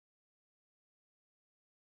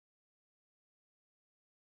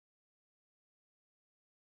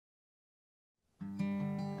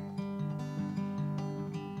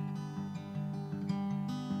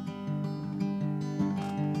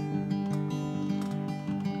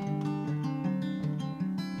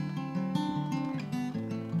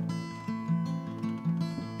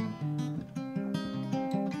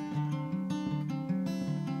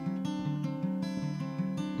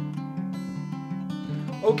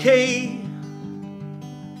Okay,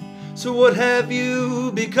 so what have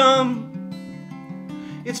you become?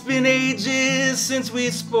 It's been ages since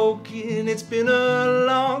we've spoken. It's been a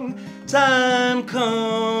long time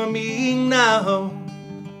coming now.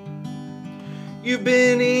 You've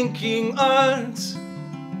been inking art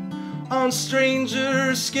on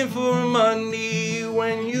stranger skin for money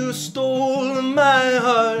when you stole my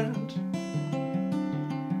heart.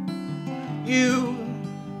 You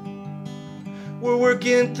were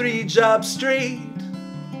working 3 jobs straight,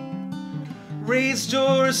 raised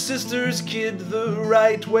your sister's kid the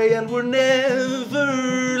right way, and were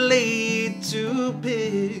never late to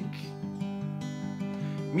pick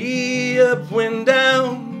me up when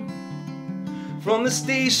down from the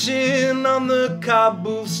station on the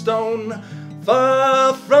cobblestone,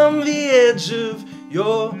 far from the edge of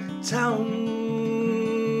your town.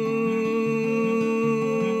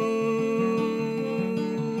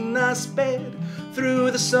 I sped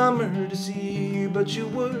through the summer to see you, but you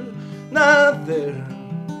were not there.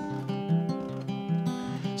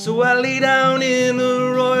 So I lay down in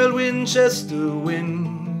a royal Winchester wind.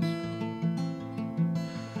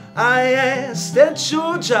 I asked at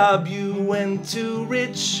your job, you went to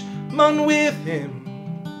Richmond with him.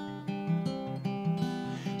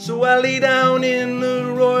 So I lay down in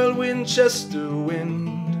the royal Winchester wind.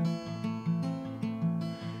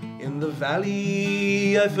 In the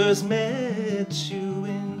valley I first met you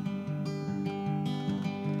in.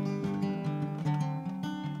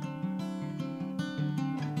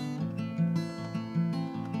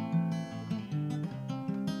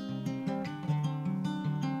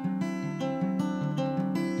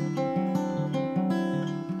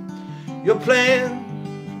 Your plan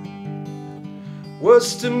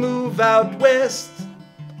was to move out west,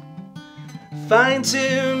 find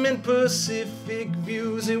him in Pacific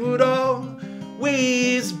views. It would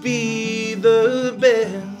always be the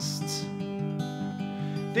best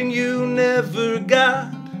thing. You never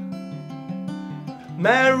got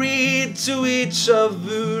married to each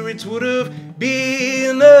other. It would have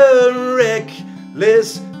been a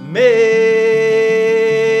reckless mess.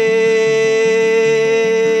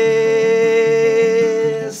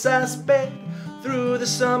 I sped through the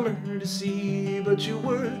summer to see, but you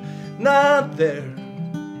were not there.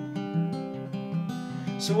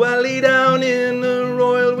 So I lay down in the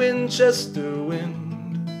royal Winchester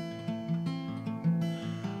wind.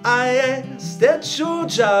 I asked at your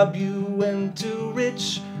job, you went to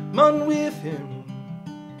Richmond with him.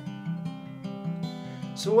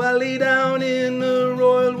 So I lay down in the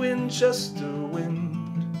royal Winchester wind.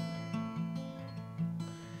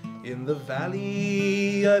 In the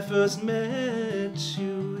valley I first met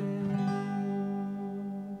you.